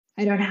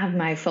I don't have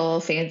my full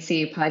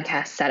fancy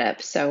podcast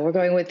setup, so we're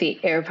going with the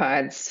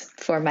AirPods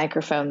for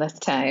microphone this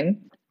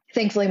time.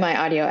 Thankfully, my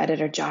audio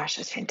editor, Josh,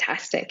 is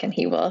fantastic, and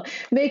he will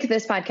make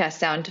this podcast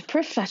sound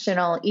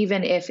professional,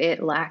 even if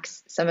it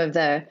lacks some of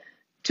the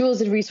tools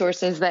and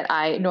resources that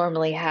I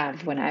normally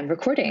have when I'm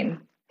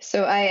recording.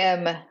 So I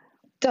am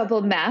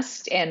double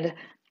masked and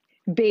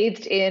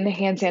bathed in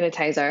hand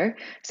sanitizer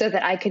so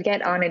that I could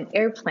get on an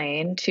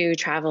airplane to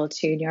travel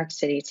to New York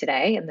City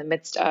today in the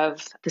midst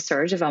of the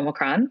surge of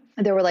Omicron.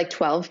 There were like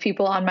 12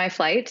 people on my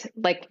flight,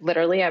 like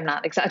literally, I'm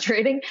not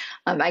exaggerating.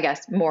 I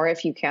guess more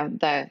if you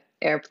count the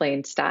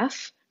airplane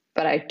staff,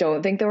 but I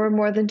don't think there were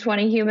more than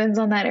 20 humans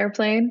on that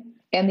airplane.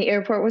 And the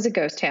airport was a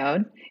ghost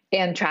town,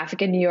 and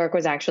traffic in New York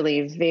was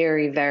actually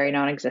very, very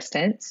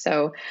non-existent.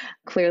 So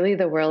clearly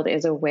the world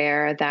is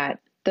aware that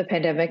the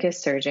pandemic is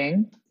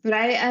surging. But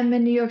I am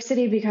in New York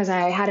City because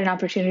I had an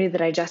opportunity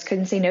that I just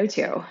couldn't say no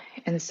to.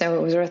 And so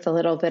it was worth a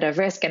little bit of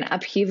risk and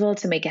upheaval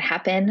to make it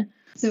happen.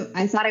 So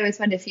I thought I would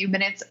spend a few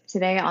minutes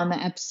today on the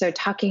episode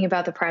talking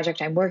about the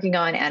project I'm working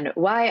on and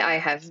why I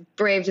have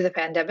braved the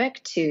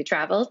pandemic to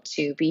travel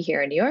to be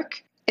here in New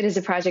York. It is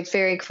a project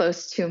very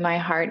close to my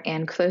heart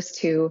and close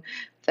to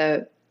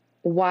the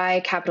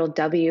why, capital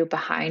W,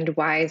 behind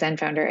why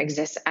ZenFounder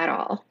exists at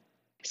all.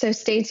 So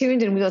stay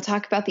tuned and we will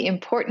talk about the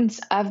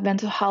importance of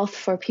mental health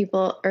for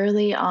people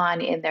early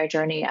on in their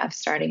journey of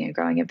starting and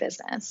growing a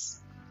business.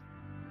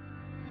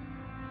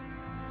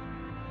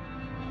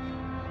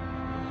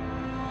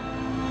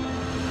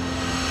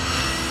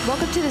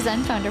 Welcome to the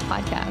ZenFounder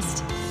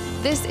podcast.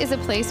 This is a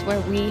place where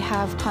we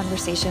have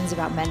conversations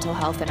about mental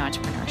health and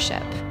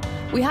entrepreneurship.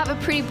 We have a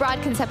pretty broad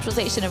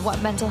conceptualization of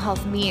what mental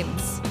health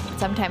means.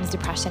 Sometimes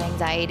depression,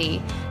 anxiety,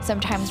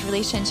 sometimes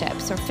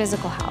relationships or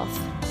physical health.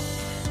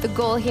 The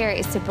goal here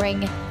is to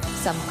bring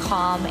some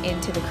calm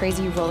into the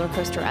crazy roller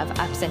coaster of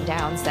ups and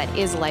downs that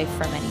is life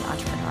for many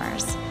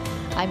entrepreneurs.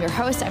 I'm your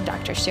host. I'm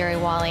Dr. Sherry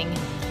Walling.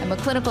 I'm a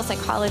clinical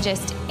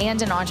psychologist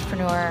and an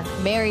entrepreneur,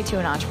 married to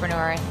an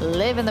entrepreneur,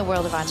 live in the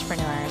world of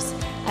entrepreneurs,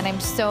 and I'm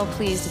so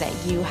pleased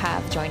that you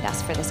have joined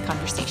us for this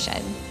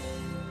conversation.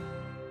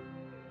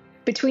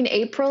 Between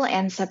April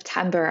and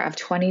September of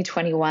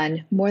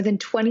 2021, more than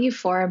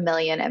 24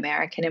 million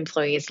American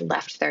employees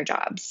left their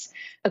jobs,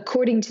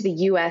 according to the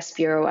U.S.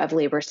 Bureau of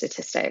Labor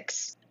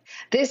Statistics.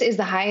 This is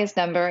the highest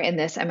number in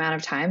this amount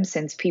of time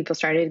since people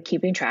started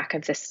keeping track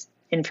of this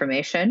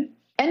information.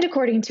 And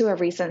according to a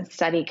recent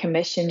study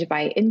commissioned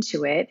by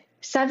Intuit,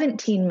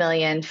 17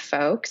 million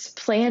folks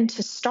plan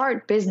to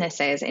start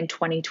businesses in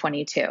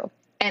 2022.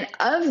 And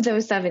of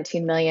those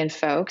 17 million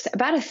folks,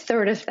 about a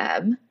third of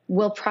them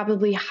will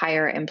probably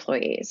hire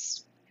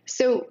employees.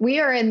 So we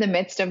are in the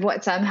midst of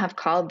what some have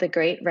called the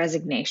Great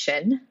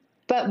Resignation.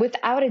 But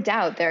without a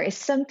doubt, there is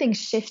something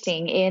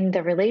shifting in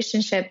the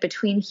relationship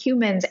between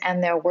humans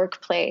and their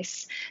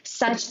workplace,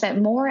 such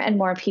that more and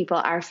more people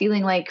are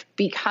feeling like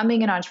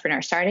becoming an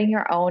entrepreneur, starting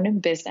your own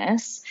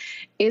business,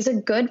 is a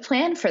good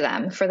plan for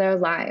them, for their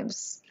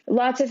lives.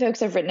 Lots of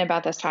folks have written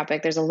about this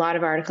topic. There's a lot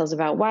of articles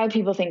about why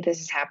people think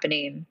this is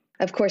happening.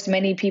 Of course,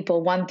 many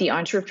people want the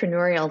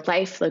entrepreneurial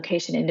life,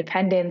 location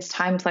independence,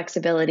 time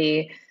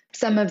flexibility.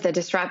 Some of the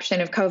disruption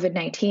of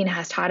COVID-19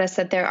 has taught us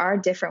that there are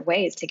different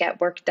ways to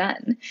get work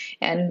done,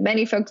 and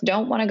many folks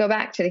don't want to go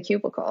back to the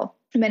cubicle.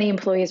 Many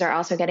employees are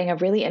also getting a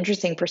really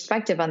interesting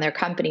perspective on their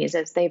companies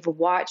as they've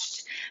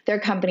watched their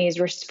companies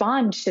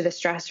respond to the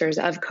stressors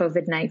of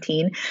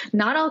COVID-19.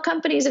 Not all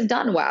companies have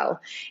done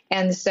well,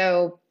 and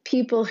so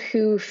people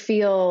who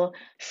feel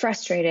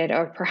frustrated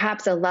or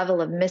perhaps a level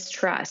of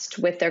mistrust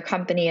with their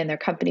company and their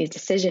company's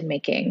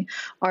decision-making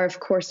are, of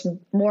course,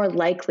 more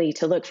likely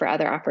to look for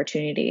other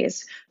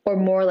opportunities or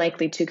more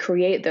likely to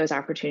create those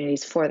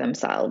opportunities for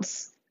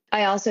themselves.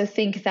 I also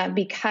think that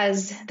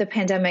because the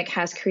pandemic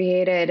has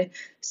created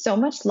so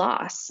much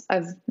loss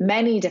of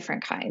many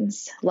different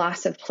kinds,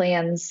 loss of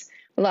plans,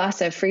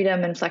 loss of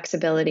freedom and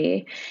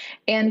flexibility,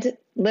 and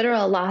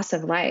literal loss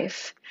of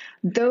life,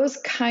 those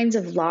kinds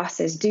of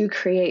losses do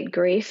create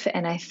grief.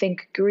 And I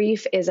think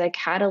grief is a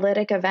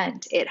catalytic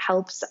event. It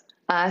helps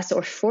us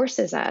or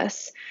forces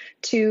us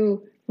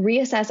to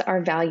reassess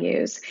our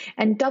values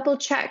and double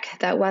check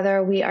that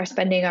whether we are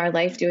spending our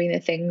life doing the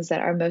things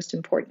that are most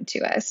important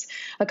to us.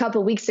 A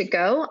couple of weeks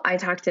ago, I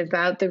talked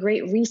about the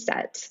Great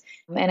Reset.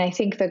 And I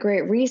think the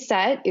Great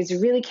Reset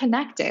is really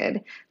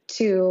connected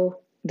to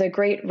the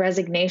Great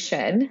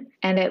Resignation,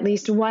 and at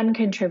least one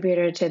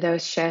contributor to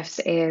those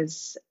shifts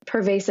is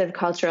pervasive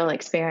cultural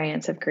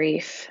experience of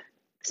grief.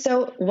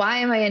 So why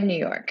am I in New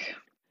York?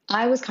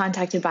 I was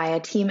contacted by a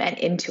team at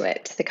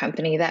Intuit, the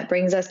company that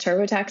brings us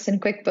TurboTax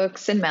and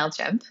QuickBooks and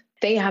MailChimp.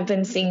 They have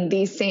been seeing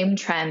these same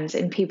trends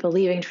in people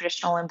leaving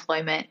traditional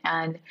employment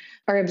and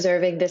are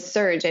observing this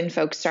surge in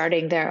folks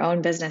starting their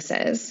own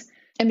businesses.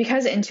 And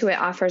because Intuit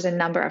offers a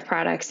number of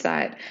products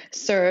that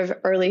serve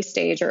early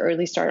stage or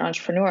early start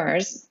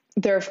entrepreneurs,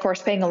 they're, of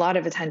course, paying a lot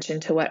of attention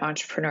to what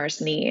entrepreneurs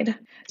need.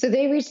 So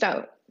they reached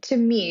out to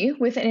me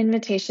with an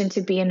invitation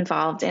to be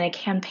involved in a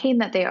campaign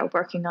that they are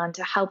working on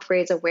to help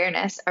raise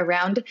awareness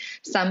around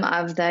some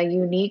of the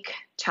unique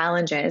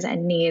challenges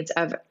and needs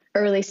of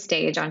early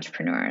stage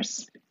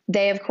entrepreneurs.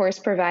 They, of course,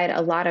 provide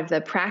a lot of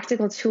the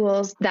practical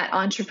tools that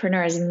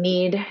entrepreneurs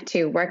need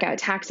to work out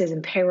taxes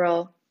and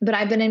payroll. But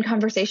I've been in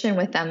conversation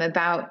with them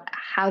about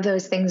how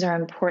those things are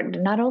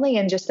important, not only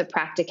in just the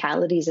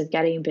practicalities of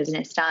getting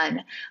business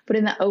done, but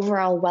in the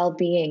overall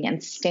well-being and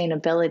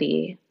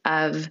sustainability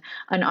of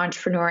an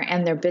entrepreneur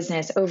and their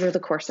business over the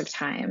course of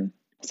time.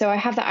 So I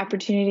have the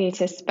opportunity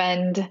to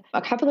spend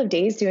a couple of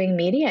days doing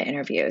media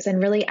interviews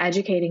and really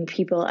educating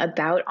people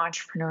about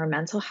entrepreneur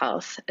mental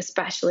health,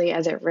 especially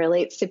as it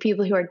relates to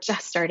people who are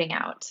just starting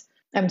out.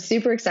 I'm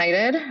super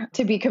excited.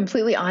 To be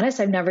completely honest,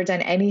 I've never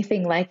done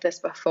anything like this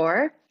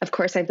before. Of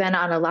course, I've been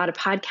on a lot of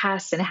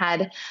podcasts and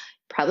had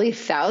probably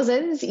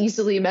thousands,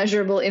 easily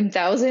measurable in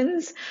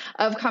thousands,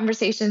 of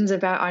conversations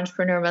about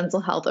entrepreneur mental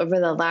health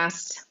over the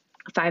last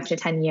 5 to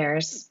 10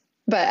 years.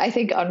 But I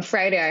think on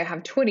Friday, I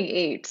have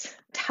 28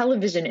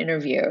 television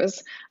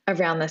interviews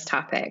around this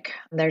topic.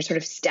 They're sort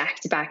of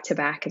stacked back to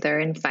back. They're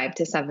in 5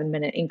 to 7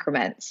 minute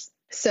increments.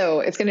 So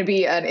it's going to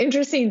be an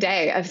interesting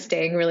day of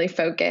staying really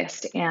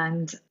focused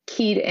and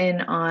keyed in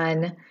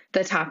on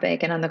the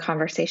topic and on the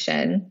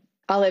conversation.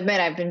 I'll admit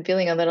I've been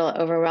feeling a little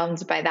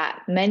overwhelmed by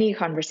that many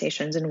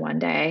conversations in one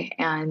day.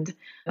 And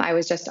I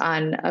was just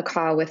on a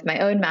call with my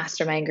own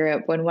mastermind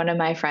group when one of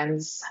my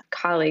friends'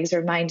 colleagues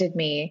reminded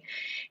me,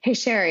 hey,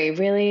 Sherry,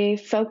 really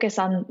focus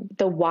on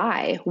the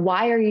why.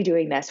 Why are you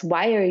doing this?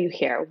 Why are you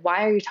here?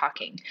 Why are you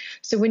talking?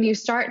 So when you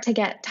start to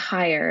get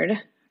tired,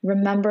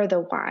 remember the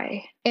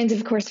why. And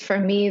of course, for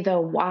me,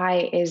 the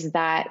why is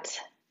that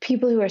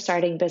people who are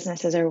starting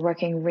businesses are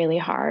working really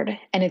hard,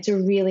 and it's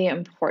really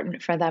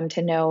important for them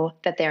to know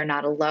that they're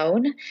not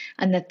alone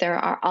and that there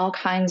are all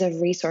kinds of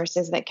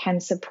resources that can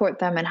support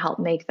them and help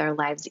make their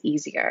lives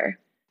easier.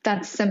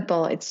 That's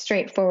simple. It's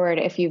straightforward.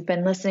 If you've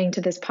been listening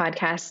to this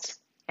podcast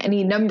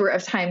any number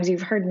of times,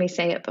 you've heard me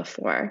say it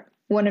before.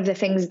 One of the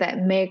things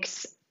that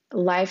makes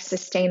life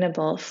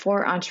sustainable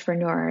for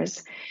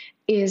entrepreneurs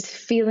is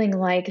feeling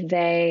like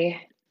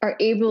they are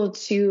able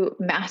to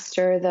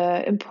master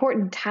the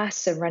important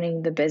tasks of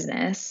running the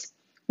business.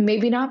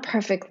 Maybe not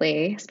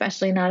perfectly,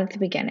 especially not at the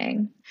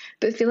beginning,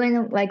 but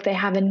feeling like they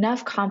have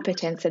enough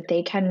competence that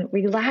they can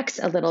relax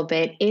a little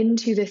bit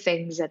into the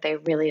things that they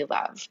really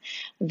love.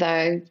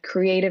 The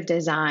creative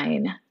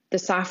design, the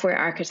software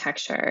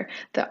architecture,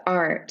 the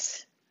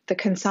art, the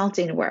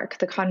consulting work,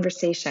 the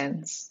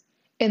conversations.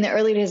 In the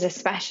early days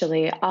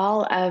especially,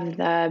 all of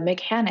the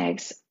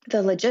mechanics,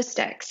 the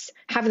logistics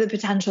have the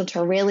potential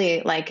to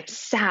really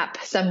sap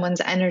someone's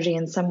energy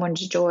and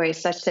someone's joy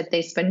such that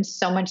they spend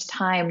so much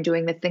time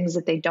doing the things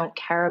that they don't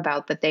care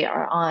about that they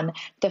are on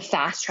the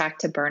fast track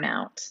to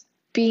burnout.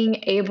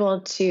 Being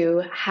able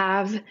to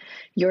have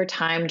your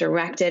time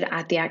directed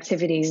at the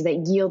activities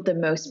that yield the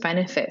most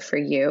benefit for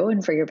you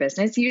and for your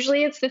business.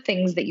 Usually it's the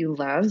things that you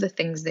love, the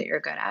things that you're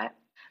good at.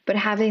 But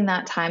having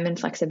that time and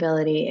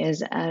flexibility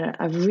is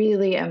a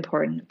really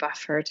important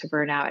buffer to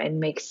burnout and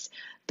makes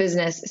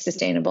business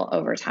sustainable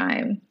over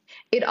time.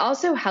 It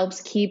also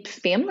helps keep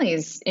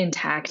families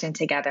intact and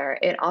together.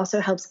 It also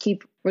helps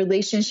keep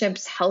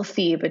relationships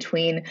healthy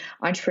between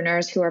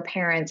entrepreneurs who are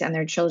parents and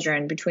their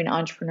children, between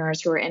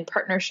entrepreneurs who are in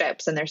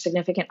partnerships and their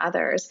significant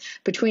others,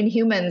 between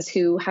humans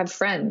who have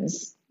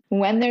friends.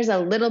 When there's a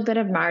little bit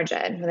of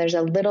margin, when there's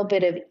a little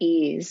bit of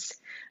ease,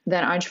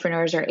 then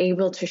entrepreneurs are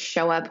able to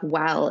show up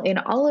well in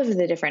all of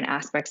the different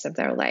aspects of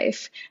their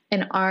life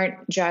and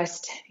aren't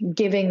just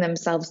giving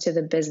themselves to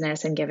the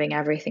business and giving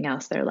everything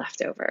else their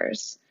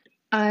leftovers.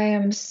 I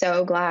am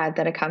so glad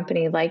that a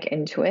company like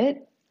Intuit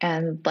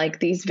and like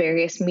these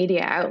various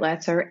media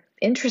outlets are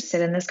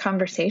interested in this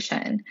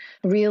conversation.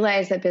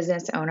 Realize that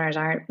business owners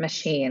aren't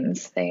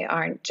machines. They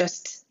aren't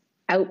just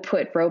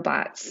output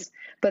robots,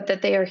 but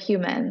that they are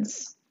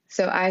humans.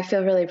 So I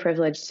feel really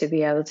privileged to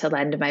be able to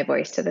lend my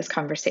voice to this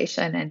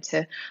conversation and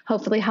to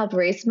hopefully help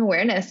raise some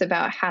awareness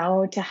about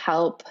how to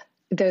help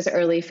those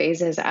early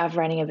phases of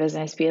running a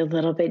business be a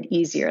little bit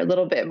easier, a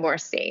little bit more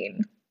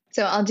sane.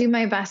 So I'll do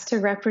my best to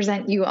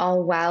represent you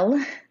all well.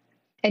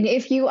 And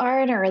if you are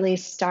an early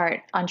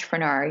start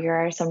entrepreneur,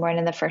 you're somewhere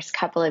in the first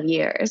couple of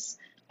years,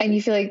 and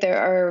you feel like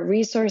there are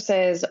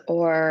resources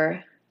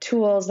or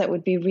tools that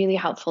would be really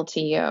helpful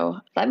to you,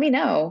 let me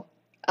know.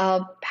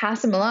 I'll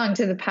pass them along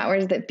to the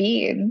powers that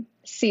be and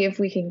see if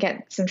we can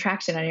get some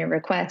traction on your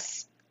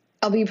requests.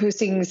 I'll be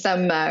posting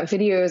some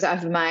videos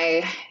of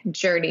my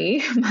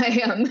journey,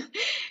 my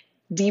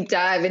deep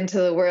dive into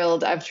the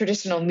world of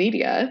traditional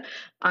media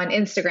on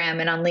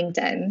Instagram and on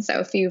LinkedIn. So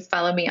if you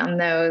follow me on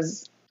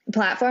those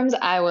platforms,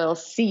 I will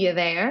see you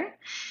there.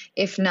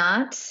 If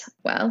not,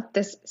 well,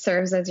 this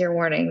serves as your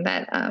warning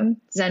that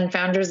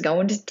ZenFounder is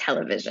going to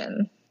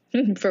television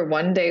for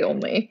one day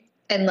only,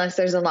 unless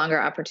there's a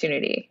longer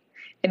opportunity.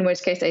 In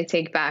which case I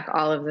take back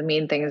all of the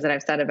mean things that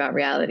I've said about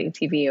reality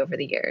TV over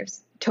the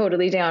years.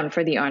 Totally down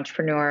for the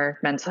entrepreneur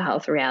mental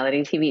health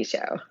reality TV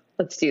show.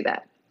 Let's do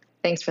that.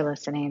 Thanks for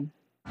listening.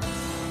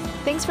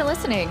 Thanks for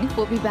listening.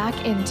 We'll be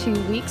back in 2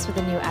 weeks with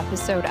a new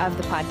episode of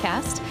the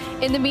podcast.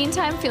 In the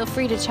meantime, feel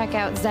free to check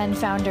out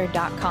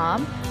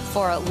ZenFounder.com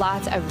for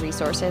lots of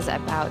resources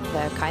about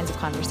the kinds of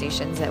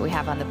conversations that we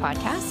have on the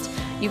podcast.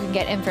 You can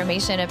get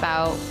information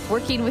about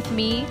working with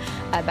me,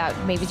 about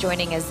maybe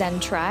joining a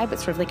Zen tribe.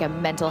 It's sort of like a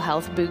mental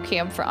health boot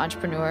camp for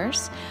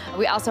entrepreneurs.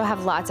 We also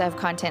have lots of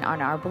content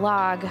on our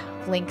blog,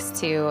 links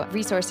to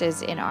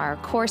resources in our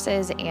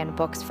courses and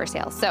books for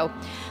sale. So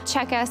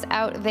check us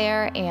out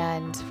there,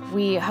 and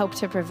we hope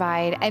to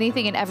provide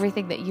anything and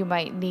everything that you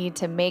might need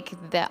to make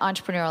the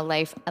entrepreneurial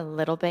life a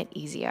little bit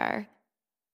easier.